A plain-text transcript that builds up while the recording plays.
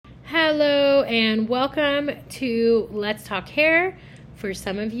Hello and welcome to Let's Talk Hair. For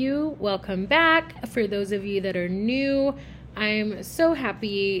some of you, welcome back. For those of you that are new, I'm so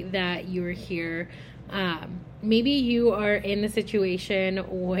happy that you're here. Maybe you are in the situation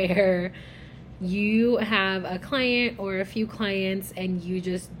where you have a client or a few clients and you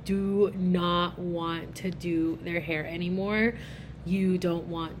just do not want to do their hair anymore. You don't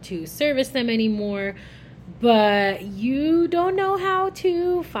want to service them anymore, but you don't know how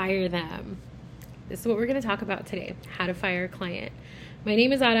to fire them. This is what we're going to talk about today, how to fire a client. My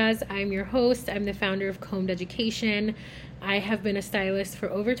name is Araz. I'm your host. I'm the founder of Combed Education. I have been a stylist for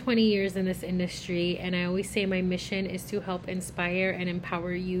over 20 years in this industry, and I always say my mission is to help inspire and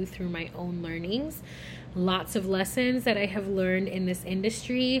empower you through my own learnings. Lots of lessons that I have learned in this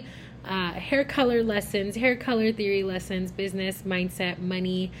industry, hair color lessons, hair color theory lessons, business, mindset,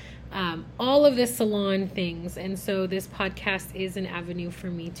 money, all of the salon things. And so this podcast is an avenue for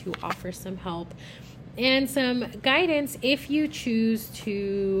me to offer some help and some guidance if you choose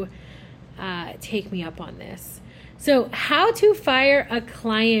to take me up on this. So how to fire a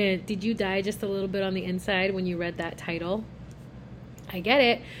client. Did you die just a little bit on the inside when you read that title? I get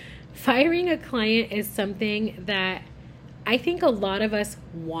it. Firing a client is something that I think a lot of us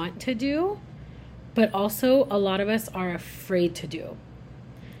want to do, but also a lot of us are afraid to do.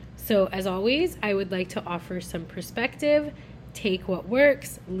 So as always, I would like to offer some perspective, take what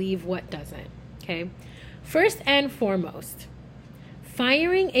works, leave what doesn't, okay? First and foremost,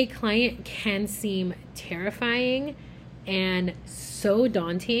 firing a client can seem terrifying and so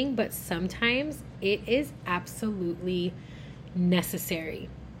daunting, but sometimes it is absolutely necessary.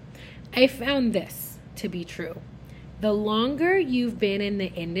 I found this to be true. The longer you've been in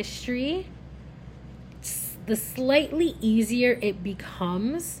the industry, the slightly easier it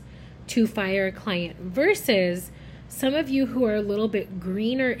becomes to fire a client versus some of you who are a little bit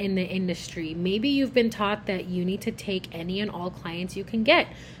greener in the industry. Maybe you've been taught that you need to take any and all clients you can get.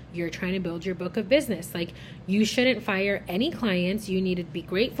 You're trying to build your book of business. Like, you shouldn't fire any clients. You need to be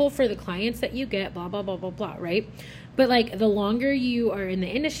grateful for the clients that you get, blah, blah, blah, blah, blah, right? But like, the longer you are in the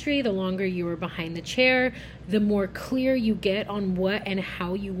industry, the longer you are behind the chair, the more clear you get on what and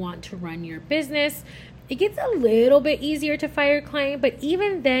how you want to run your business. It gets a little bit easier to fire a client, but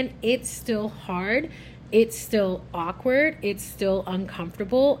even then, it's still hard. It's still awkward. It's still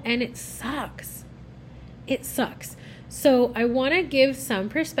uncomfortable, and it sucks. It sucks. So I want to give some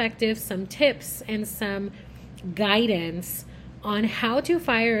perspective, some tips, and some guidance on how to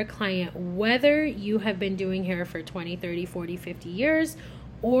fire a client, whether you have been doing hair for 20, 30, 40, 50 years,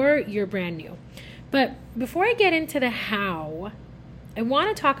 or you're brand new. But before I get into the how, I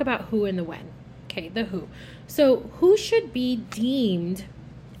want to talk about who and the when. Okay, the who. So who should be deemed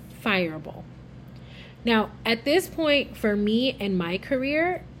fireable? Now, at this point, for me and my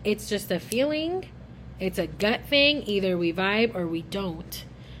career, it's just a feeling. It's a gut thing. Either we vibe or we don't.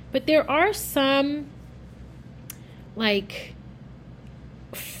 But there are some, like,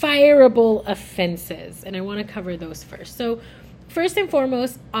 fireable offenses, and I want to cover those first. So, first and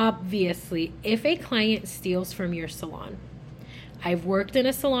foremost, obviously, if a client steals from your salon. I've worked in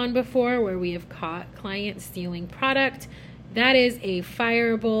a salon before where we have caught clients stealing product. That is a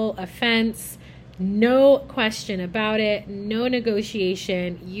fireable offense. No question about it. No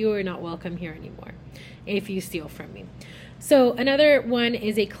negotiation. You are not welcome here anymore if you steal from me. So another one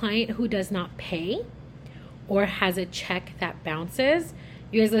is a client who does not pay or has a check that bounces.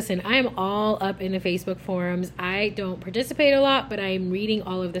 You guys listen, I am all up in the Facebook forums. I don't participate a lot, but I'm reading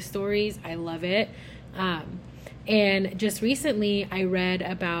all of the stories. I love it. And just recently I read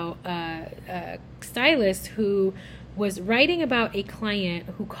about a stylist who was writing about a client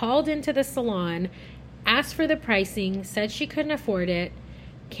who called into the salon, asked for the pricing, said she couldn't afford it,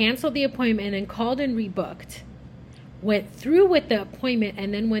 canceled the appointment, and called and rebooked. Went through with the appointment,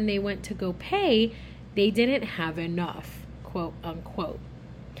 and then when they went to go pay, they didn't have enough, quote unquote.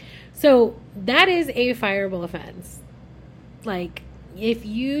 So that is a fireable offense. Like, if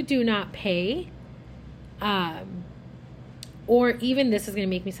you do not pay, or even, this is going to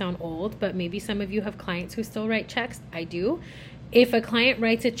make me sound old, but maybe some of you have clients who still write checks. I do. If a client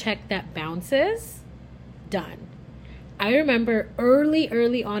writes a check that bounces, done. I remember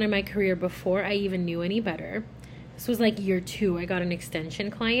early on in my career, before I even knew any better, this was like year 2, I got an extension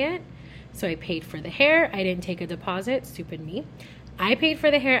client. So I paid for the hair. I didn't take a deposit. Stupid me. I paid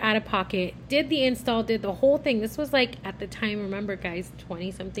for the hair out of pocket, did the install, did the whole thing. This was like, at the time, remember guys,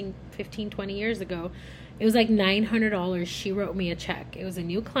 20 years ago. It was like $900. She wrote me a check. It was a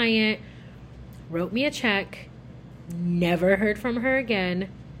new client, wrote me a check, never heard from her again,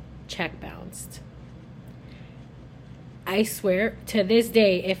 check bounced. I swear to this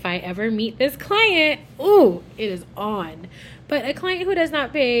day, if I ever meet this client, ooh, it is on. But a client who does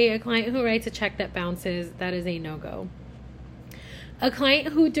not pay, a client who writes a check that bounces, that is a no-go. A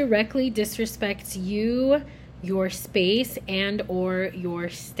client who directly disrespects you, your space, and or your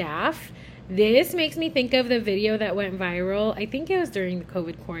staff. This makes me think of the video that went viral. I think it was during the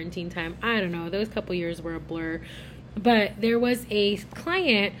COVID quarantine time. I don't know. Those couple years were a blur. But there was a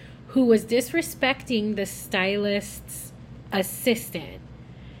client who was disrespecting the stylist's assistant.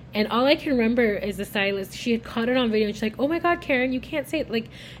 And all I can remember is the stylist, she had caught it on video and she's like, oh my God, Karen, you can't say it. Like,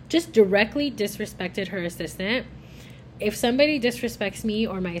 just directly disrespected her assistant. If somebody disrespects me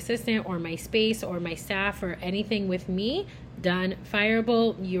or my assistant or my space or my staff or anything with me, done,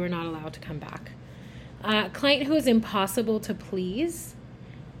 fireable, you are not allowed to come back. Client who is impossible to please.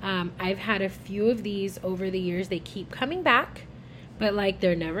 I've had a few of these over the years. They keep coming back, but like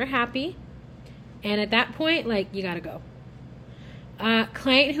they're never happy. And at that point, like you gotta go.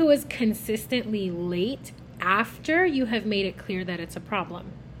 Client who is consistently late after you have made it clear that it's a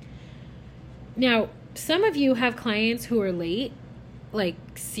problem. Now, some of you have clients who are late, like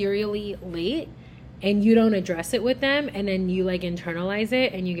serially late, and you don't address it with them, and then you like internalize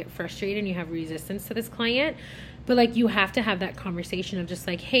it and you get frustrated and you have resistance to this client. But like you have to have that conversation of just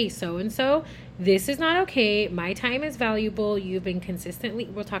like, hey, so-and-so, this is not okay. My time is valuable. You've been consistently,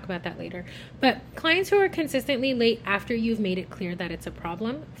 we'll talk about that later. But clients who are consistently late after you've made it clear that it's a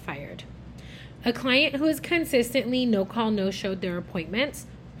problem, fired. A client who is consistently no call, no showed their appointments,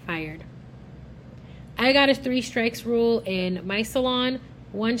 fired. I got a 3 strikes rule in my salon.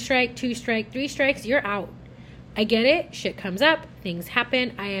 1 strike, 2 strike, 3 strikes, you're out. I get it. Shit comes up. Things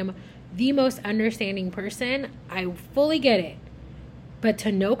happen. I am the most understanding person. I fully get it. But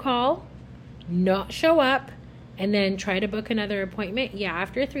to no call, not show up, and then try to book another appointment, yeah,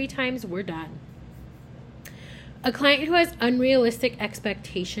 after 3 times, we're done. A client who has unrealistic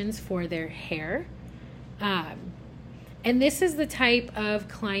expectations for their hair. And this is the type of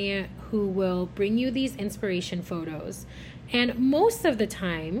client who will bring you these inspiration photos. And most of the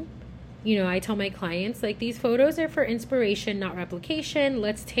time, you know, I tell my clients, like, these photos are for inspiration, not replication.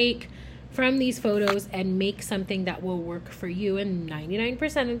 Let's take from these photos and make something that will work for you. And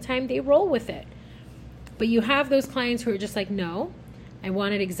 99% of the time, they roll with it. But you have those clients who are just like, no, I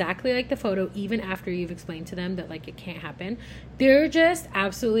want it exactly like the photo, even after you've explained to them that, like, it can't happen. They're just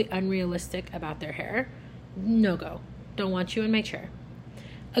absolutely unrealistic about their hair. No go. Don't want you in my chair.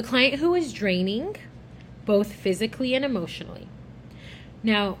 A client who is draining, both physically and emotionally.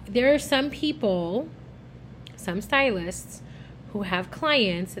 Now, there are some people, some stylists, who have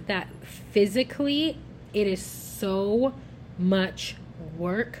clients that physically it is so much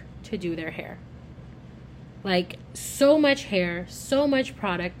work to do their hair. Like, so much hair, so much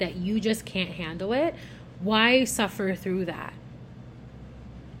product that you just can't handle it. Why suffer through that?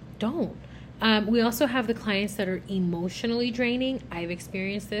 Don't. We also have the clients that are emotionally draining. I've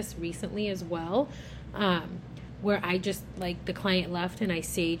experienced this recently as well, where I just, like, the client left and I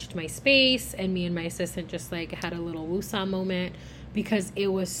saged my space, and me and my assistant just, like, had a little woosah moment because it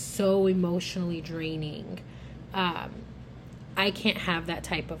was so emotionally draining. I can't have that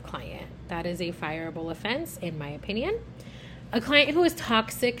type of client. That is a fireable offense, in my opinion. A client who is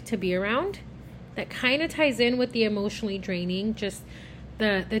toxic to be around. That kind of ties in with the emotionally draining, just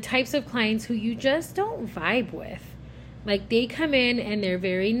the types of clients who you just don't vibe with. Like, they come in and they're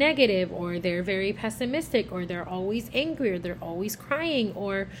very negative, or they're very pessimistic, or they're always angry, or they're always crying,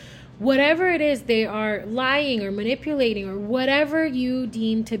 or whatever it is, they are lying or manipulating, or whatever you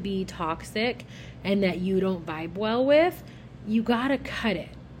deem to be toxic and that you don't vibe well with. You gotta cut it.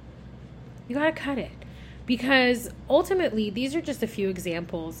 You gotta cut it. Because ultimately, these are just a few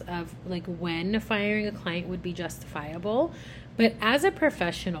examples of, like, when firing a client would be justifiable. But as a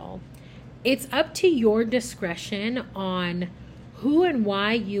professional, it's up to your discretion on who and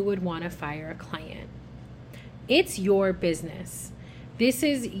why you would want to fire a client. It's your business. This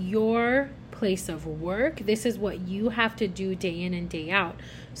is your place of work. This is what you have to do day in and day out.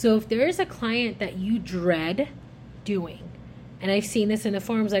 So if there is a client that you dread doing, and I've seen this in the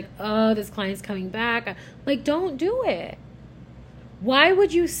forums, like, oh, this client's coming back, like, don't do it. Why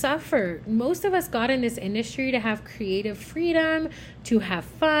would you suffer? Most of us got in this industry to have creative freedom, to have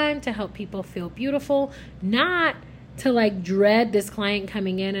fun, to help people feel beautiful, not to, like, dread this client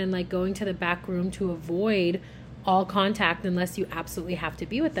coming in and, like, going to the back room to avoid all contact unless you absolutely have to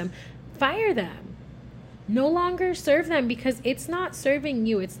be with them. Fire them. No longer serve them, because it's not serving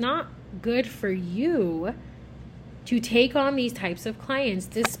you. It's not good for you to take on these types of clients.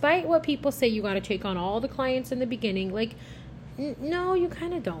 Despite what people say, you got to take on all the clients in the beginning. Like, no, you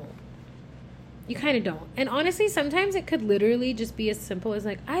kind of don't. You kind of don't. And honestly, sometimes it could literally just be as simple as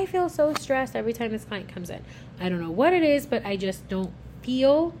like, I feel so stressed every time this client comes in. I don't know what it is, but I just don't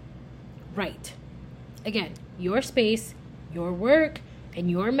feel right. Again, your space, your work, and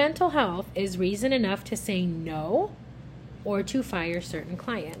your mental health is reason enough to say no or to fire certain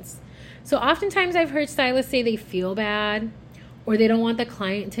clients. So oftentimes I've heard stylists say they feel bad or they don't want the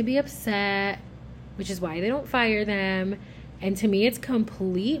client to be upset, which is why they don't fire them. And to me, it's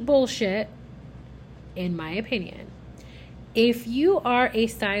complete bullshit, in my opinion. If you are a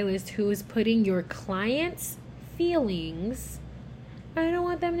stylist who is putting your clients' feelings, I don't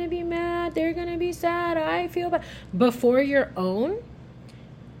want them to be mad, they're going to be sad, I feel bad, before your own,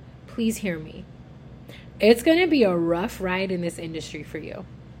 please hear me. It's going to be a rough ride in this industry for you.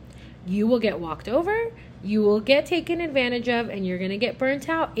 You will get walked over, you will get taken advantage of, and you're going to get burnt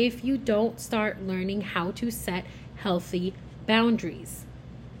out if you don't start learning how to set healthy boundaries.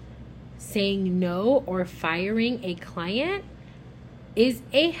 Saying no or firing a client is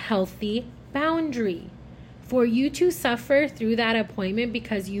a healthy boundary. For you to suffer through that appointment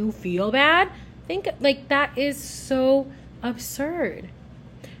because you feel bad, think like that is so absurd.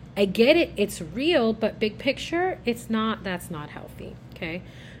 I get it, it's real, but big picture, that's not healthy, okay?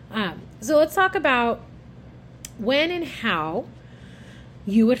 So let's talk about when and how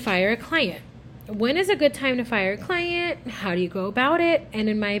you would fire a client. When is a good time to fire a client? How do you go about it? And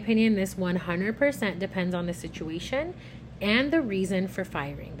in my opinion, this 100% depends on the situation and the reason for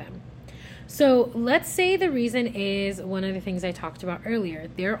firing them. So let's say the reason is one of the things I talked about earlier.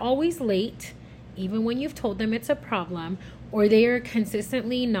 They're always late, even when you've told them it's a problem, or they are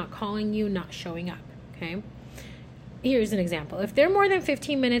consistently not calling you, not showing up, okay? Here's an example. If they're more than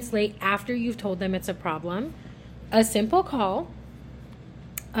 15 minutes late after you've told them it's a problem, a simple call,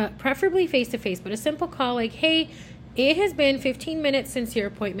 preferably face-to-face, but a simple call like, hey, it has been 15 minutes since your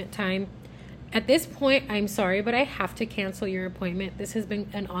appointment time. At this point, I'm sorry, but I have to cancel your appointment. This has been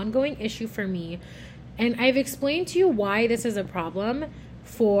an ongoing issue for me. And I've explained to you why this is a problem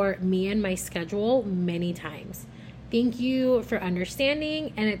for me and my schedule many times. Thank you for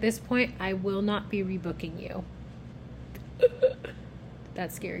understanding. And at this point, I will not be rebooking you.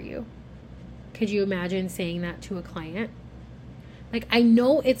 That scare you? Could you imagine saying that to a client? Like, I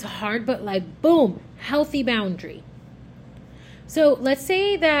know it's hard, but like, boom, healthy boundary. So let's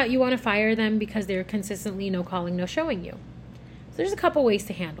say that you want to fire them because they're consistently no calling, no showing you. So there's a couple ways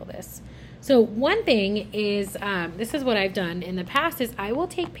to handle this. So one thing is, this is what I've done in the past, is I will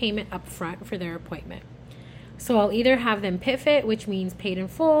take payment up front for their appointment. So I'll either have them PIF, which means paid in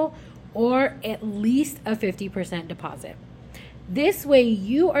full, or at least a 50% deposit. This way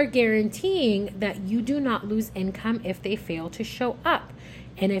you are guaranteeing that you do not lose income if they fail to show up.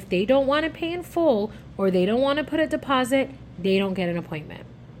 And if they don't want to pay in full or they don't want to put a deposit, they don't get an appointment.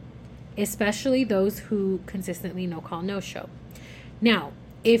 Especially those who consistently no call, no show. Now,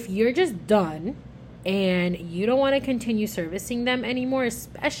 if you're just done and you don't want to continue servicing them anymore,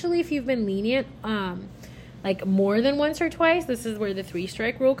 especially if you've been lenient, like more than once or twice, this is where the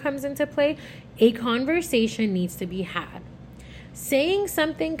 3-strike rule comes into play. A conversation needs to be had. Saying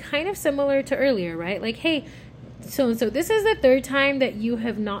something kind of similar to earlier, right? Like, hey, so this is the 3rd time that you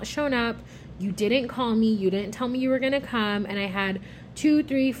have not shown up. You didn't call me. You didn't tell me you were going to come. And I had 2,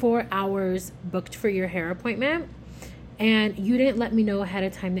 3, 4 hours booked for your hair appointment. And you didn't let me know ahead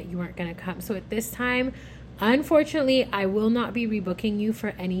of time that you weren't going to come. So at this time, unfortunately, I will not be rebooking you for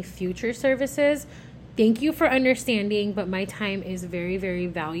any future services. Thank you for understanding, but my time is very, very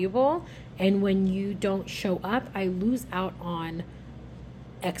valuable. And when you don't show up, I lose out on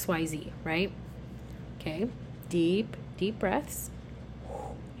XYZ, right? Okay. Deep breaths.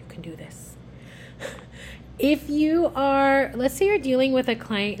 You can do this. If you are, let's say you're dealing with a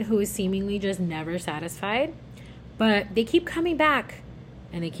client who is seemingly just never satisfied, but they keep coming back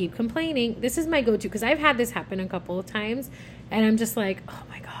and they keep complaining. This is my go-to because I've had this happen a couple of times and I'm just like, oh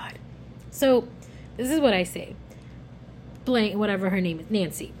my God. So this is what I say. Blank, whatever her name is,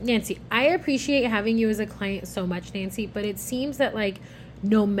 Nancy, I appreciate having you as a client so much, Nancy, but it seems that like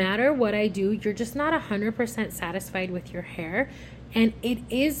no matter what I do, you're just not 100% satisfied with your hair. And it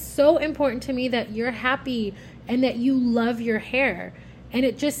is so important to me that you're happy and that you love your hair. And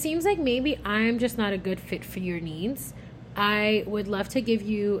it just seems like maybe I'm just not a good fit for your needs. I would love to give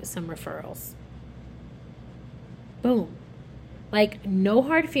you some referrals. Boom. Like, no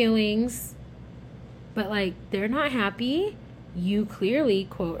hard feelings. But like, they're not happy. You clearly,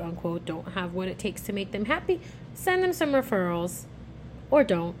 quote unquote, don't have what it takes to make them happy. Send them some referrals or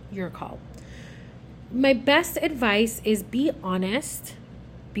don't, your call. My best advice is be honest,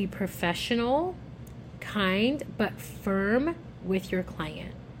 be professional, kind, but firm with your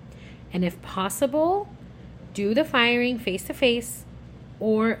client. And if possible, do the firing face-to-face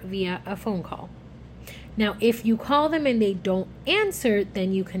or via a phone call. Now, if you call them and they don't answer,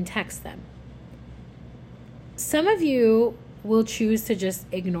 then you can text them. Some of you will choose to just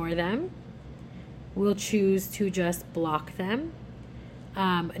ignore them, will choose to just block them,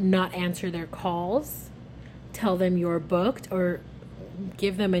 not answer their calls, tell them you're booked, or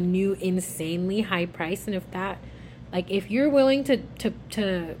give them a new insanely high price. And if you're willing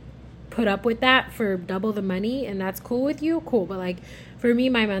to put up with that for double the money and that's cool with you, cool. But for me,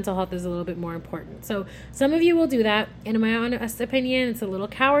 my mental health is a little bit more important. So some of you will do that. And in my honest opinion, it's a little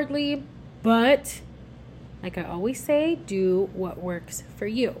cowardly, but like I always say, do what works for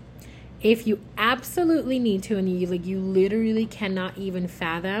you. If you absolutely need to, and you literally cannot even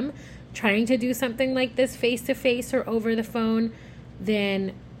fathom trying to do something like this face-to-face or over the phone,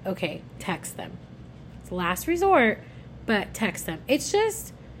 then okay, text them. It's last resort, but text them. It's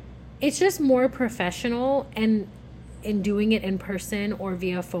just more professional and in doing it in person or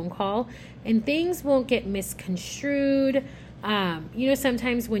via phone call, and things won't get misconstrued.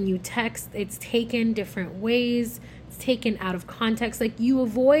 Sometimes when you text, it's taken different ways. It's taken out of context. You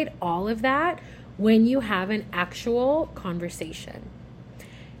avoid all of that when you have an actual conversation.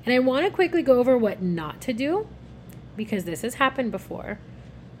 And I want to quickly go over what not to do, because this has happened before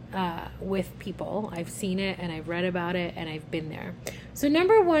with people. I've seen it and I've read about it and I've been there. So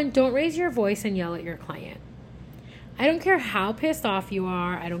number one, don't raise your voice and yell at your client. I don't care how pissed off you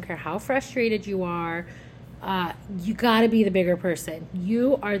are. I don't care how frustrated you are. You got to be the bigger person.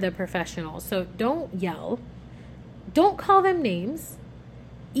 You are the professional. So don't yell. Don't call them names.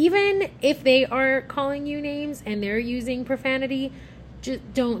 Even if they are calling you names and they're using profanity,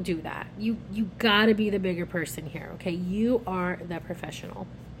 just don't do that. You got to be the bigger person here, okay? You are the professional.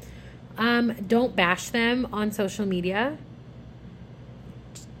 Don't bash them on social media.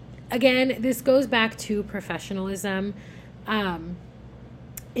 Again, this goes back to professionalism.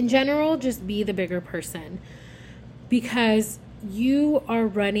 In general, just be the bigger person, because you are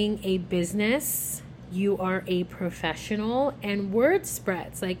running a business. You are a professional, and word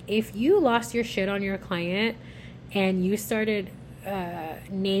spreads. If you lost your shit on your client and you started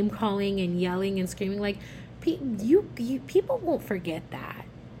name calling and yelling and screaming, people won't forget that.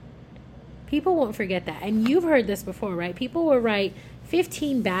 People won't forget that. And you've heard this before, right? People will write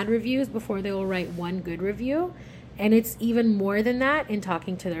 15 bad reviews before they will write one good review. And it's even more than that in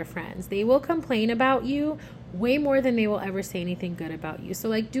talking to their friends. They will complain about you way more than they will ever say anything good about you.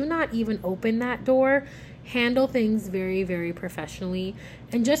 So do not even open that door. Handle things very, very professionally.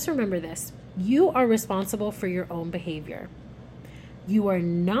 And just remember this: you are responsible for your own behavior. You are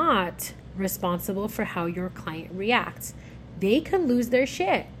not responsible for how your client reacts. They can lose their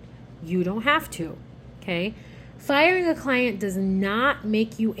shit. You don't have to, okay? Firing a client does not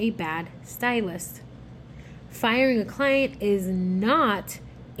make you a bad stylist. Firing a client is not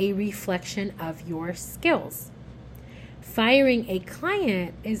a reflection of your skills. Firing a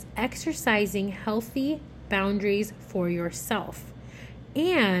client is exercising healthy boundaries for yourself.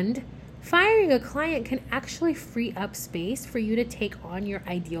 And firing a client can actually free up space for you to take on your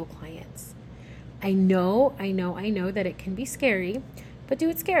ideal clients. I know that it can be scary, but do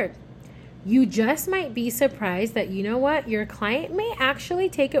it scared. You just might be surprised that, your client may actually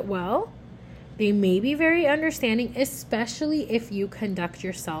take it well. They may be very understanding, especially if you conduct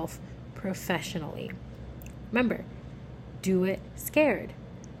yourself professionally. Remember, do it scared.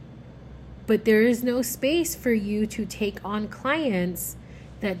 But there is no space for you to take on clients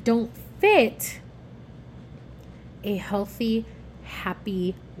that don't fit a healthy,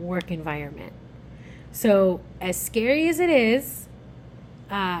 happy work environment. So as scary as it is,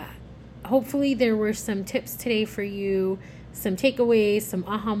 hopefully there were some tips today for you, some takeaways, some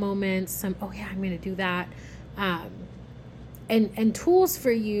aha moments, some, oh yeah, I'm going to do that. And tools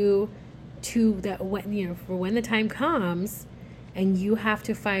for you for when the time comes and you have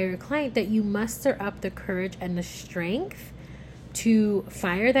to fire a client, that you muster up the courage and the strength to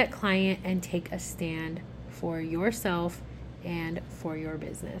fire that client and take a stand for yourself and for your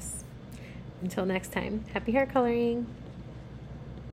business. Until next time, happy hair coloring.